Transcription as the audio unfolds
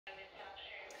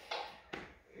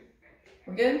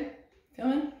We're good?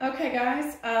 Feeling? Okay,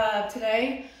 guys.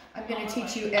 Today I'm going to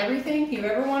teach you everything you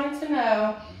ever wanted to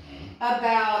know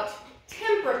about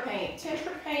tempera paint.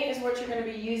 Tempera paint is what you're going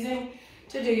to be using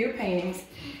to do your paintings.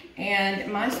 And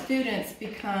my students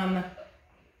become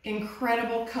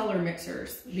incredible color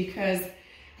mixers because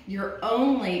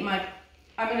I'm going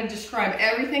to describe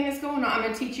everything that's going on. I'm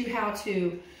going to teach you how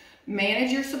to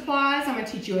manage your supplies. I'm going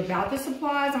to teach you about the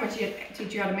supplies. I'm going to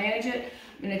teach you how to manage it.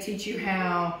 I'm going to teach you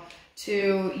how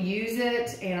to use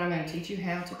it, and I'm going to teach you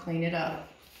how to clean it up.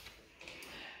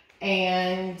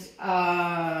 And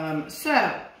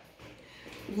so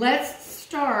let's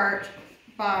start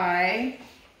by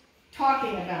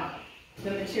talking about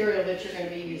the material that you're going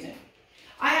to be using.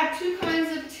 I have two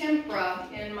kinds of tempera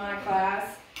in my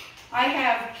class. I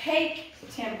have cake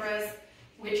temperas,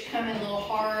 which come in little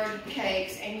hard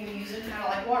cakes, and you use it kind of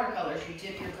like watercolors. You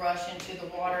dip your brush into the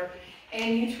water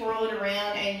and you twirl it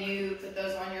around and you put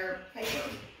those on your paper.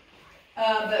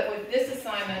 But with this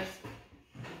assignment,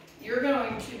 you're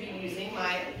going to be using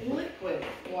my liquid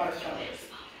watercolors.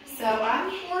 So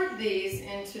I poured these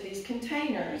into these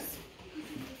containers,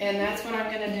 and that's what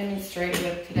I'm going to demonstrate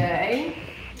with today.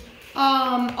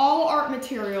 All art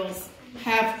materials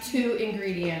have two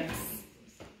ingredients.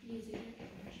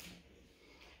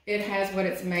 It has what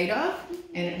it's made of,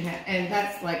 and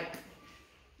that's like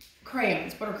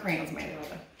crayons. What are crayons made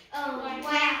out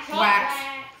of? Wax.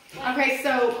 Okay,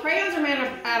 so crayons are made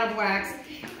out of wax,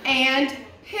 and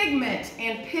pigment.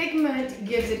 And pigment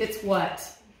gives it its what?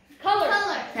 Color.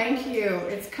 Thank you.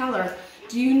 It's color.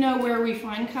 Do you know where we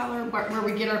find color? Where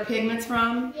we get our pigments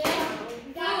from? Yeah.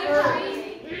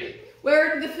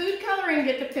 Where did the food coloring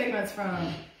get the pigments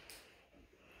from?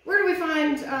 Where do we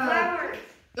find? Flowers.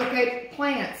 Okay,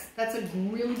 plants. That's a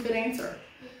really good answer.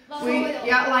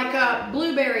 Like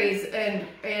blueberries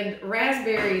and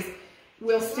raspberries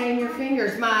will stain your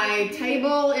fingers. My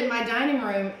table in my dining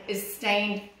room is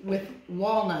stained with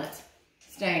walnut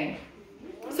stain.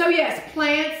 So yes,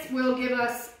 plants will give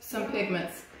us some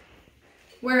pigments.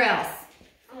 Where else?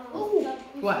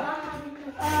 What?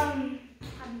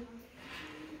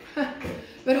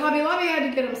 But Hobby Lobby had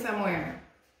to get them somewhere.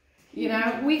 You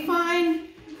know, we find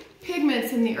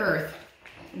pigments in the earth.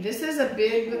 This is a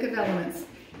big book of elements.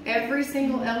 Every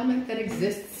single element that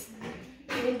exists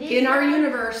in our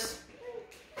universe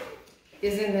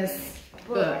is in this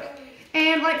book.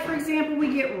 And like, for example,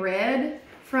 we get red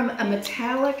from a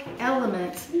metallic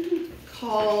element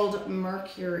called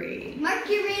mercury.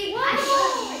 Mercury.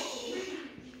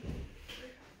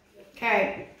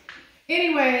 Okay.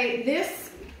 Anyway,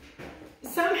 this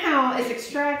somehow is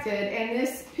extracted, and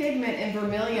this pigment in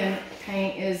vermilion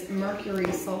paint is mercury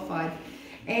sulfide.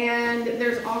 And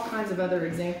there's all kinds of other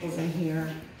examples in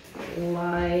here,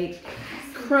 like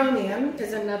chromium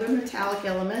is another metallic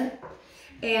element,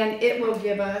 and it will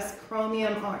give us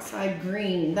chromium oxide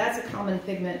green. That's a common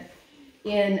pigment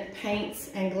in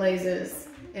paints and glazes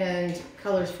and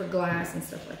colors for glass and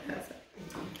stuff like that.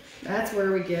 So that's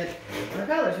where we get our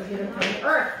colors. We get them from the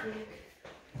earth.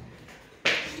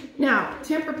 Now,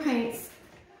 tempera paints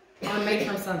are made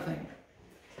from something.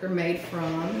 They're made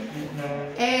from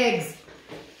eggs.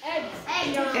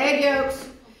 Egg yolks.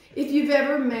 If you've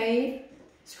ever made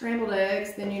scrambled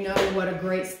eggs, then you know what a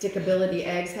great stickability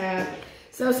eggs have.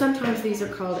 So sometimes these are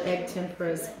called egg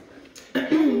temperas.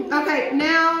 Okay,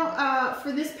 now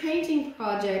for this painting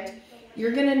project,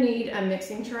 you're going to need a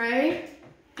mixing tray.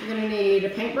 You're going to need a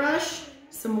paintbrush,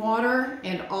 some water,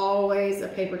 and always a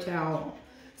paper towel.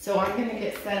 So I'm going to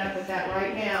get set up with that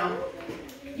right now.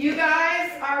 You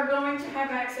guys are going to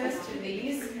have access to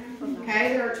these.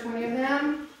 Okay, there are 20 of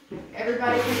them.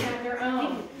 Everybody can have their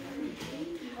own.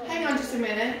 Hang on just a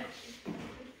minute.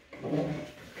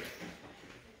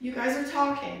 You guys are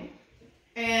talking,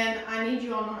 and I need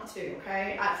you all not to,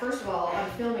 okay? First of all, I'm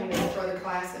filming this for other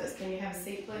classes. Can you have a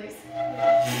seat, please?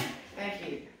 Thank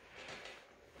you.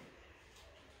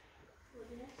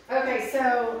 Okay,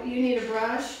 so you need a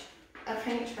brush, a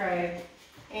paint tray,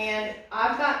 and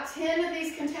I've got 10 of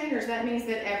these containers. That means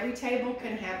that every table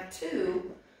can have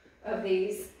 2 of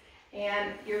these,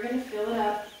 and you're going to fill it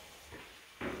up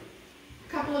a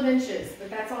couple of inches, but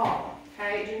that's all.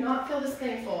 Okay, do not fill this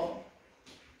thing full.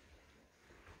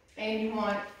 And you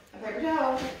want a paper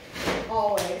towel,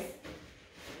 always.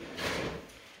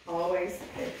 Always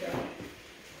paper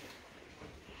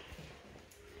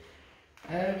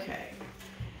towel. Okay.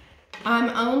 I'm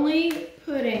only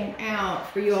putting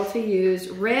out for you all to use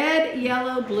red,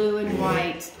 yellow, blue, and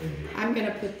white. I'm going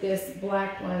to put this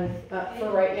black one up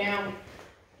for right now.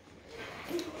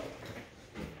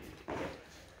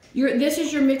 This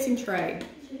is your mixing tray.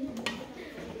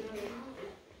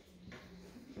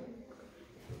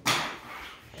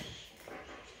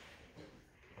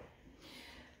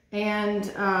 And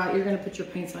you're gonna put your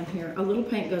paints on here. A little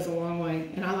paint goes a long way,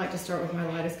 and I like to start with my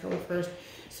lightest color first.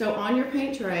 So on your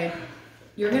paint tray,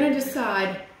 you're gonna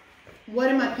decide, what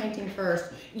am I painting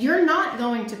first? You're not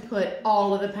going to put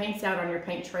all of the paints out on your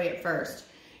paint tray at first.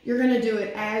 You're gonna do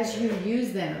it as you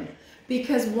use them.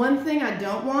 Because one thing I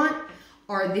don't want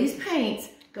are these paints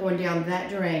going down that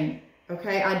drain,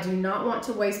 okay? I do not want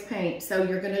to waste paint. So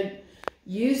you're gonna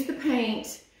use the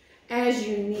paint as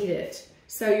you need it.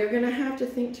 So you're gonna have to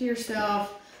think to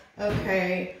yourself,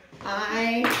 okay,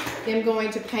 I am going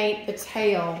to paint the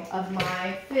tail of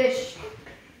my fish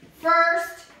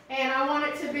first, and I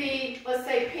want it to be, let's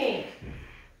say, pink.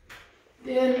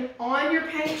 Then on your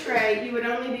paint tray, you would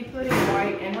only be putting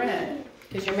white and red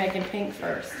because you're making pink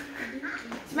first.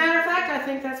 As a matter of fact, I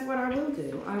think that's what I will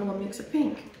do. I will mix a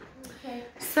pink. Okay.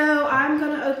 So I'm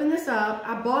gonna open this up.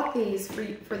 I bought these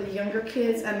for the younger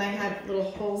kids, and they have little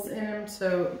holes in them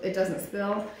so it doesn't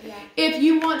spill. Yeah. If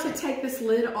you want to take this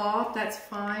lid off, that's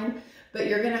fine, but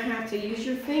you're gonna have to use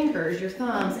your fingers, your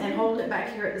thumbs, and hold it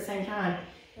back here at the same time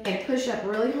and push up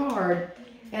really hard,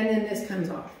 and then this comes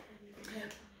off.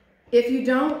 If you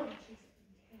don't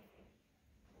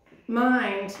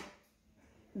mind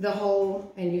the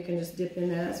hole and you can just dip in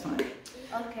there, that's fine.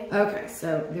 Okay. Okay,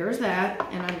 so there's that,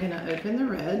 and I'm gonna open the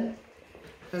red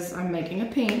because I'm making a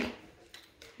pink.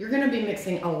 You're gonna be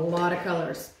mixing a lot of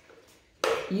colors.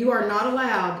 You are not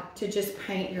allowed to just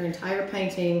paint your entire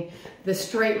painting the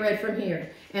straight red from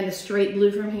here, and the straight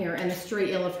blue from here, and the straight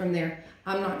yellow from there.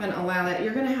 I'm not gonna allow that.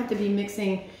 You're gonna have to be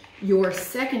mixing your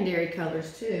secondary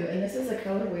colors too, and this is a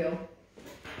color wheel.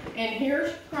 And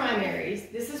here's primaries.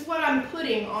 This is what I'm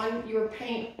putting on your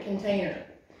paint container.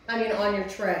 On your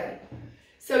tray.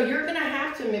 So you're gonna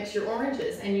have to mix your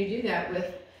oranges, and you do that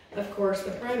with, of course,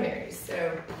 the primaries.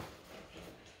 So,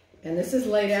 and this is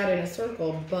laid out in a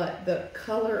circle, but the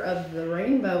color of the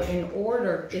rainbow in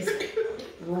order is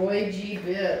Roy G.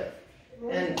 Biv.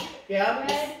 And,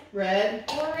 yeah, red.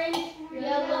 Orange,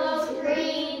 yellow,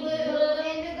 green, blue,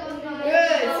 indigo.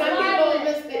 Good. Some people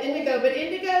miss the indigo, but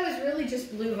indigo is really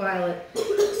just blue-violet.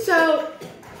 So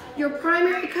your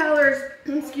primary colors,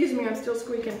 excuse me, I'm still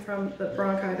squeaking from the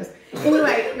bronchitis.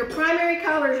 Anyway, your primary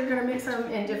colors, you're going to mix them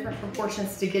in different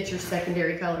proportions to get your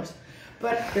secondary colors.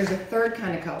 But there's a third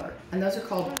kind of color, and those are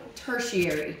called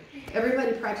tertiary.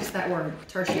 Everybody practice that word,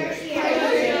 tertiary.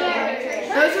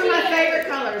 Those are my favorite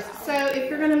colors. So if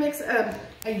you're going to mix a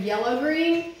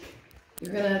yellow-green,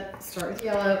 you're going to start with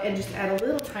yellow and just add a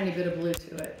little tiny bit of blue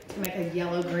to it to make a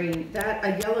yellow-green.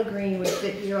 A yellow-green would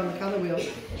fit here on the color wheel,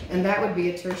 and that would be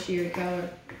a tertiary color.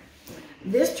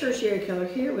 This tertiary color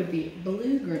here would be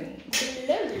blue-green.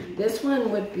 This one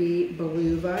would be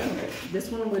blue-violet. This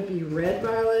one would be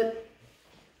red-violet.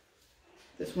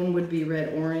 This one would be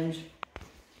red-orange.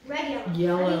 Red,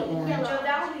 Yellow-orange.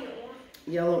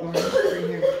 Yellow-orange right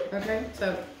here. Okay,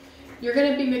 so you're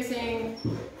going to be mixing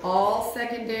all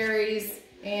secondaries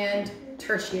and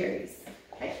tertiaries.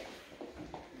 Okay.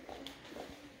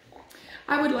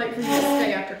 I would like for you to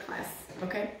stay after class,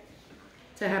 okay,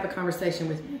 to have a conversation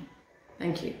with me.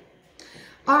 Thank you.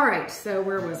 All right, so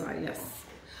where was I? Yes.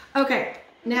 Okay,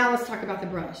 now let's talk about the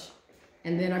brush,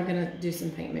 and then I'm going to do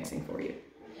some paint mixing for you.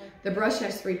 The brush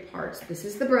has three parts. This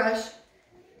is the brush.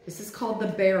 This is called the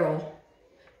barrel,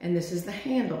 and this is the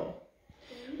handle.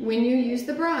 When you use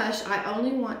the brush, I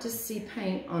only want to see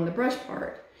paint on the brush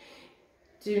part.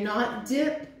 Do not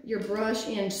dip your brush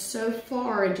in so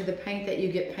far into the paint that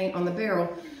you get paint on the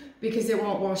barrel, because it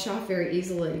won't wash off very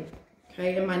easily.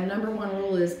 Okay, and my #1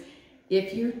 rule is,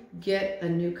 if you get a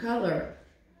new color,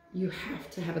 you have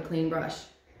to have a clean brush.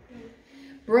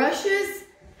 Brushes,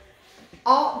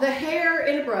 the hair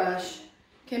in a brush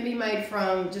can be made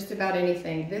from just about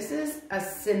anything. This is a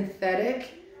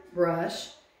synthetic brush.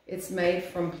 It's made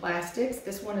from plastics.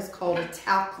 This one is called a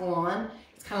talcon.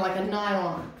 It's kind of like a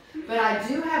nylon. But I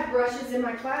do have brushes in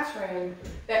my classroom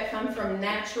that come from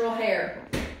natural hair,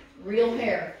 real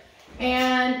hair.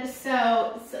 And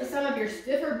so some of your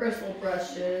stiffer bristle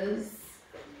brushes,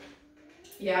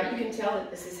 yeah, you can tell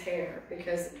that this is hair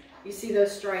because you see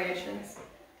those striations.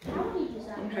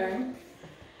 Okay.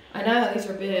 I know these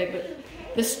are big, but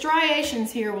the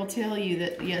striations here will tell you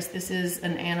that, yes, this is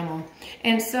an animal.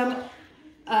 And some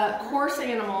coarse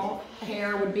animal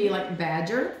hair would be like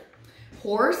badger.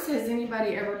 Horse, has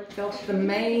anybody ever felt the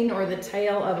mane or the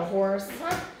tail of a horse?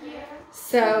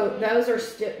 So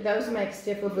those make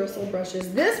stiffer bristle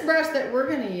brushes. This brush that we're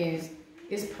going to use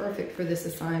is perfect for this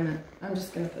assignment. I'm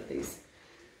just going to put these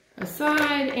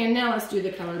aside, and now let's do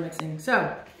the color mixing.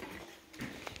 So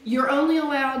you're only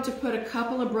allowed to put a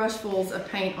couple of brushfuls of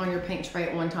paint on your paint tray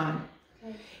at one time.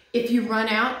 If you run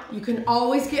out, you can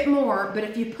always get more, but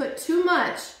if you put too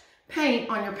much, paint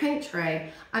on your paint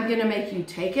tray, I'm gonna make you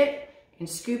take it and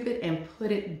scoop it and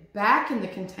put it back in the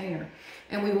container.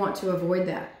 And we want to avoid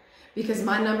that because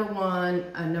my number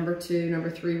 1, number 2, number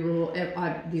 3 rule,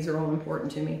 these are all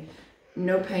important to me.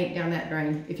 No paint down that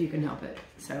drain if you can help it.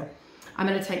 So I'm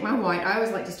gonna take my white. I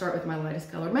always like to start with my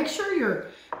lightest color. Make sure your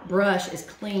brush is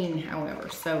clean, however.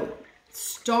 So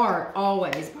start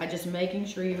always by just making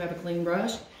sure you have a clean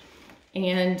brush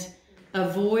and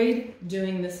avoid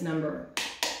doing this number.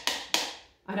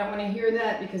 I don't want to hear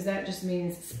that because that just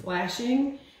means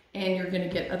splashing and you're going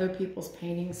to get other people's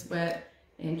paintings wet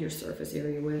and your surface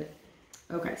area wet.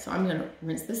 Okay, so I'm going to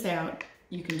rinse this out.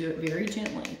 You can do it very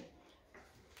gently,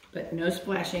 but no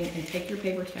splashing, and take your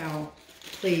paper towel,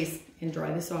 please, and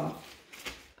dry this off.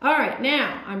 All right,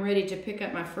 now I'm ready to pick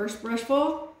up my first brush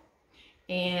full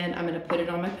and I'm going to put it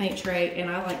on my paint tray, and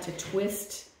I like to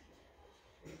twist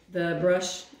the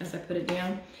brush as I put it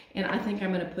down, and I think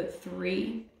I'm going to put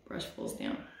 3 brushfuls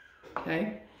down,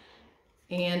 okay?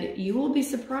 And you will be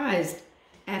surprised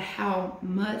at how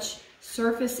much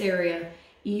surface area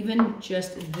even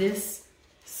just this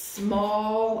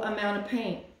small amount of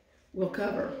paint will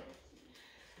cover.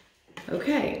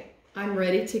 Okay, I'm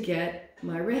ready to get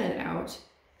my red out.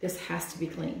 This has to be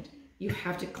cleaned. You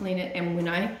have to clean it, and when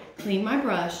I clean my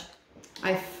brush,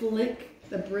 I flick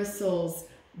the bristles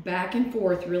back and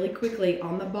forth really quickly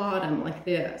on the bottom like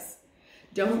this.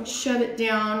 Don't shove it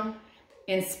down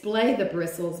and splay the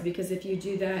bristles, because if you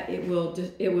do that, it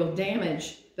will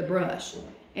damage the brush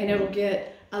and it'll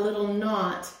get a little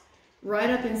knot right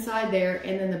up inside there,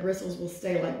 and then the bristles will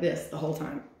stay like this the whole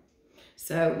time.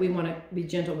 So we want to be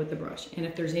gentle with the brush, and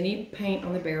if there's any paint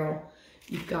on the barrel,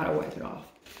 you've got to wipe it off,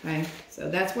 okay? So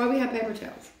that's why we have paper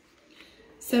towels.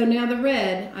 So now the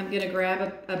red, I'm going to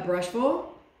grab a brush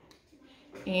full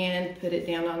and put it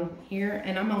down on here,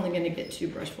 and I'm only going to get 2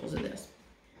 brushfuls of this.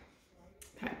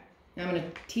 Okay, now I'm going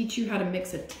to teach you how to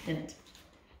mix a tint,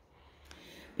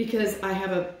 because I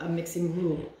have a mixing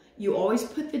rule. You always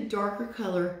put the darker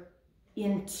color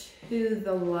into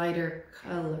the lighter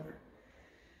color.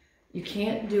 You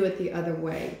can't do it the other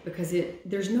way, because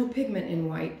there's no pigment in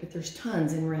white, but there's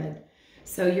tons in red.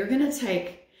 So you're going to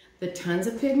take the tons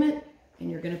of pigment and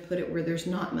you're going to put it where there's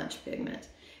not much pigment.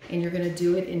 And you're going to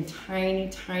do it in tiny,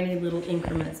 tiny little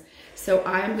increments. So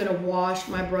I'm going to wash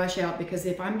my brush out, because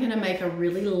if I'm going to make a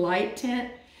really light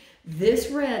tint, this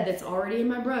red that's already in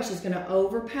my brush is going to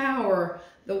overpower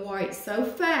the white so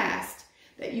fast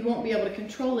that you won't be able to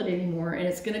control it anymore, and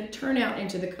it's going to turn out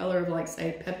into the color of, like,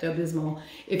 say, Pepto-Bismol,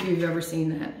 if you've ever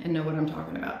seen that and know what I'm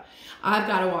talking about. I've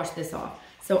got to wash this off.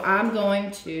 So I'm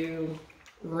going to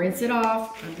rinse it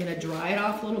off. I'm going to dry it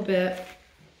off a little bit.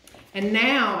 And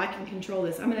now I can control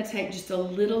this. I'm going to take just a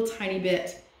little tiny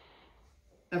bit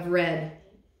of red,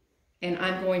 and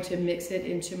I'm going to mix it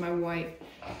into my white.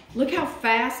 Look how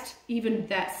fast even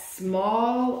that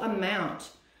small amount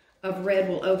of red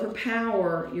will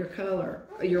overpower your color,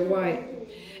 your white.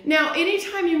 Now,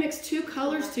 anytime you mix 2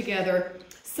 colors together,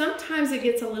 sometimes it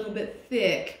gets a little bit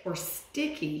thick or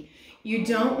sticky. You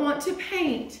don't want to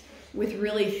paint with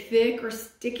really thick or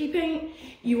sticky paint.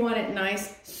 You want it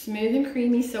nice, smooth, and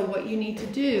creamy. So what you need to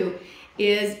do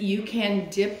is you can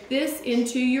dip this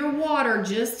into your water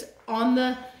just on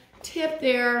the tip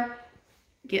there.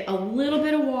 Get a little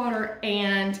bit of water,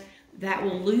 and that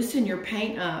will loosen your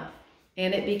paint up,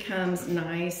 and it becomes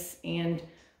nice and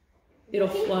it'll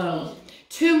flow.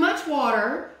 Too much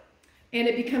water and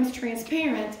it becomes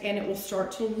transparent, and it will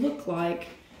start to look like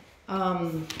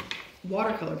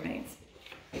watercolor paints.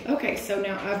 Okay, so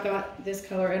now I've got this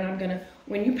color, and I'm gonna,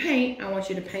 when you paint, I want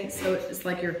you to paint so it's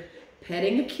like you're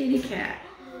petting a kitty cat.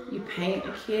 You paint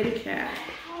a kitty cat.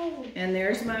 And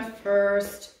there's my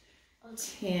first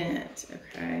tint,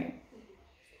 okay?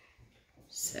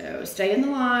 So stay in the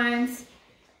lines.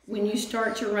 When you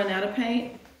start to run out of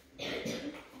paint,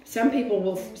 some people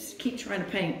will keep trying to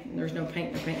paint and there's no paint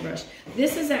in their paintbrush.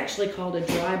 This is actually called a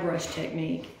dry brush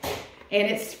technique, and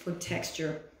it's for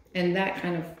texture. And that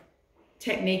kind of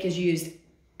technique is used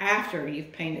after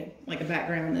you've painted like a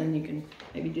background, and then you can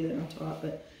maybe do that on top,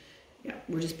 but yeah,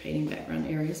 we're just painting background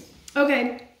areas.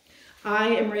 Okay, I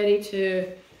am ready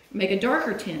to make a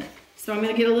darker tint. So I'm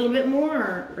gonna get a little bit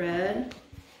more red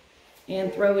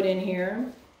and throw it in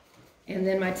here, and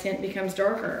then my tint becomes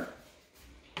darker.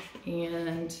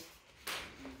 And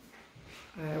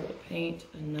I will paint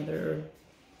another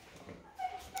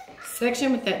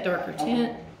section with that darker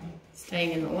tint,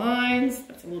 staying in the lines.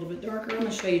 That's a little bit darker. I'm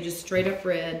gonna show you just straight up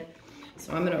red.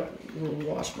 So I'm gonna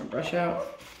wash my brush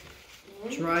out,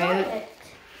 dry it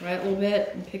a little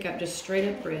bit, and pick up just straight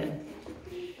up red.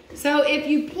 So if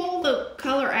you pull the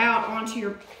color out onto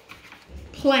your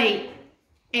plate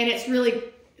and it's really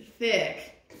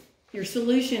thick. Your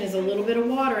solution is a little bit of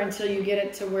water until you get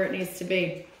it to where it needs to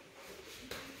be.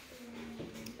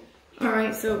 All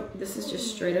right, so this is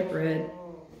just straight up red.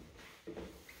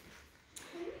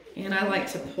 And I like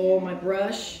to pull my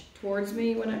brush towards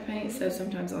me when I paint, so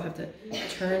sometimes I'll have to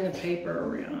turn the paper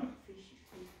around.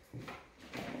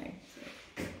 Okay,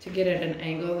 so to get at an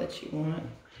angle that you want.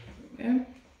 Okay.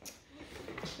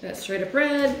 That's straight up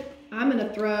red. I'm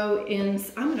gonna throw in,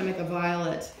 I'm gonna make a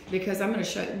violet because I'm gonna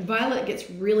show, violet gets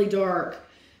really dark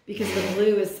because the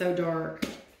blue is so dark.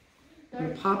 I'm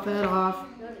gonna pop that off.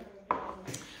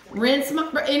 Rinse my,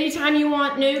 anytime you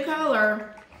want new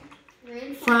color,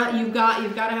 you've got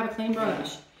to have a clean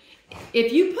brush.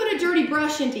 If you put a dirty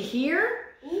brush into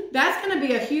here, that's gonna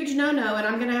be a huge no-no, and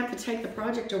I'm gonna have to take the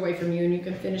project away from you and you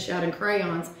can finish out in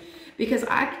crayons because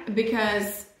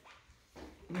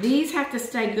these have to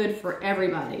stay good for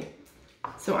everybody.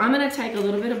 So I'm gonna take a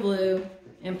little bit of blue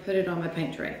and put it on my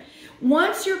paint tray.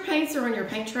 Once your paints are on your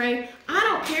paint tray, I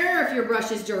don't care if your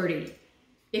brush is dirty,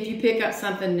 if you pick up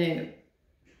something new.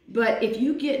 But if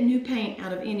you get new paint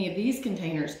out of any of these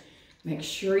containers, make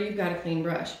sure you've got a clean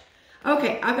brush.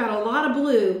 Okay, I've got a lot of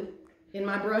blue in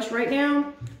my brush right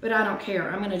now, but I don't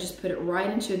care. I'm gonna just put it right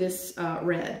into this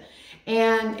red.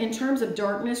 And in terms of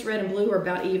darkness, red and blue are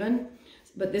about even,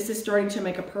 but this is starting to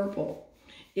make a purple.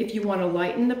 If you wanna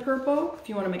lighten the purple, if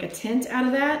you wanna make a tint out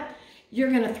of that,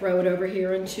 you're gonna throw it over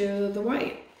here into the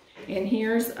white. And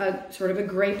here's a sort of a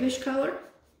grapish color,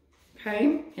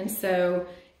 okay? And so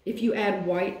if you add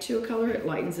white to a color, it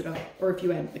lightens it up. Or if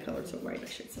you add the color to white, I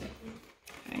should say.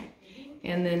 Okay.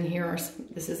 And then here are some,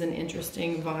 this is an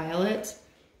interesting violet.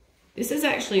 This is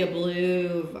actually a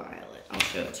blue violet. I'll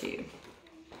show it to you.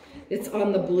 It's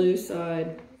on the blue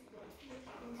side.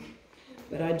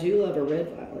 But I do love a red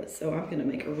violet, so I'm gonna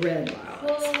make a red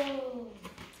violet.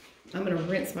 I'm gonna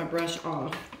rinse my brush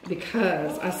off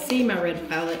because I see my red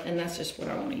violet and that's just what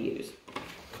I wanna use.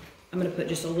 I'm gonna put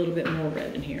just a little bit more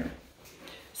red in here.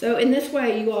 So in this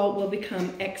way, you all will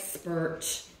become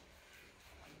expert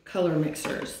color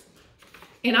mixers.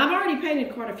 And I've already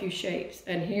painted quite a few shapes.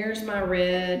 And here's my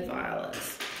red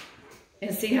violets.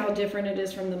 And see how different it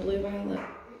is from the blue violet?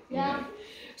 Yeah. Okay.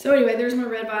 So anyway, there's my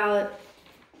red violet.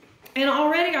 And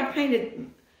already I've painted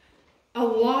a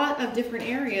lot of different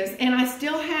areas. And I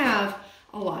still have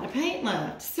a lot of paint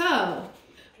left. So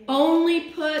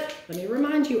only put, let me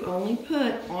remind you, only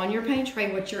put on your paint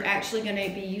tray what you're actually going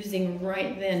to be using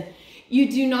right then.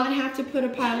 You do not have to put a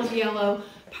pile of yellow,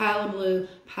 pile of blue,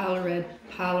 pile of red,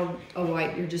 pile of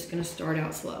white. You're just going to start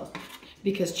out slow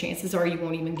because chances are you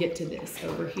won't even get to this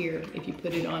over here if you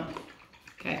put it on.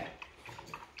 Okay.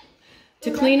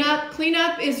 To clean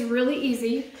up is really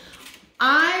easy.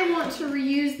 I want to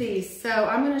reuse these, so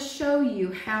I'm going to show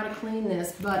you how to clean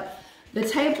this, but the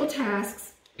table tasks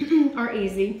are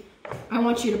easy. I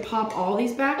want you to pop all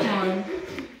these back on.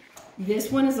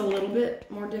 This one is a little bit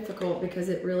more difficult because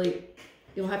it really,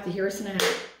 you'll have to hear a snap.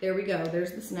 There we go,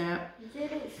 there's the snap.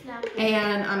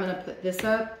 And I'm gonna put this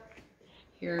up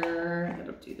here. I'm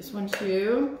gonna do this one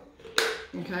too.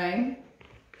 Okay.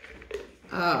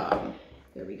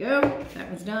 There we go, that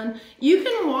one's done. You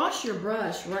can wash your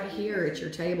brush right here at your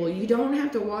table. You don't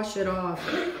have to wash it off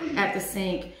at the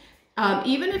sink.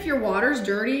 Even if your water's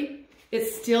dirty,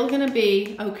 it's still gonna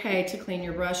be okay to clean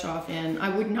your brush off in. I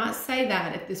would not say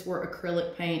that if this were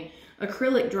acrylic paint.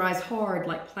 Acrylic dries hard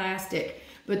like plastic,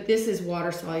 but this is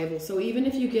water soluble. So even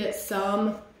if you get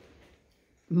some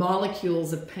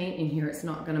molecules of paint in here, it's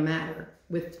not gonna matter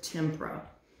with tempera.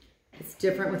 It's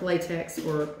different with latex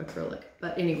or acrylic,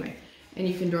 but anyway, and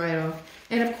you can dry it off.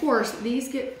 And of course, these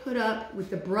get put up with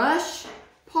the brush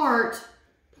part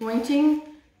pointing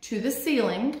to the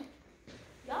ceiling.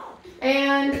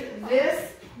 And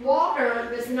this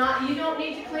water does not, you don't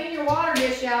need to clean your water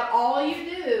dish out. All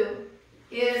you do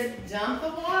is dump the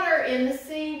water in the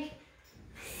sink,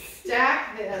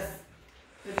 stack this,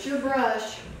 put your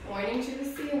brush pointing to the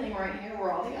ceiling right here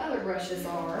where all the other brushes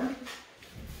are.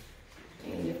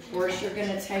 And of course you're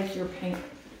gonna take your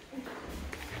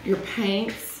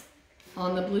paints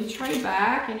on the blue tray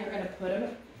back and you're gonna put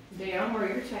them down where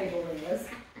your table is.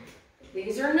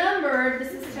 These are numbered.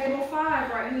 This is table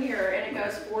 5 right here, and it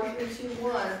goes 4, 3, 2,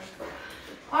 1.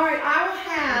 All right, I will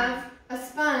have a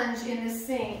sponge in this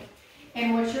sink,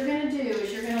 and what you're going to do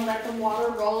is you're going to let the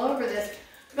water roll over this,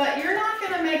 but you're not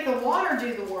going to make the water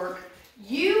do the work.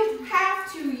 You have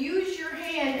to use your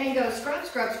hand and go scrub,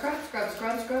 scrub, scrub, scrub,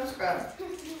 scrub, scrub, scrub,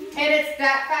 and it's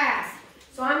that fast.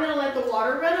 So I'm going to let the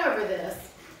water run over this,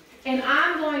 and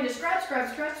I'm going to scrub, scrub,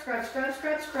 scrub, scrub, scrub,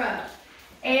 scrub, scrub.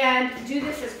 And do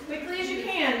this as quickly as you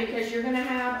can because you're going to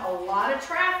have a lot of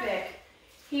traffic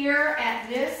here at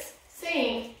this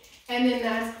sink, and then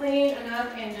that's clean enough,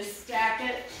 and just stack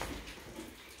it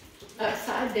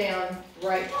upside down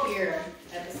right here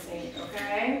at the sink,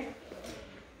 okay?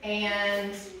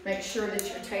 And make sure that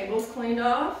your table's cleaned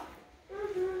off.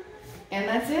 And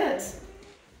that's it.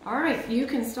 All right, you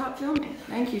can stop filming.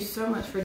 Thank you so much for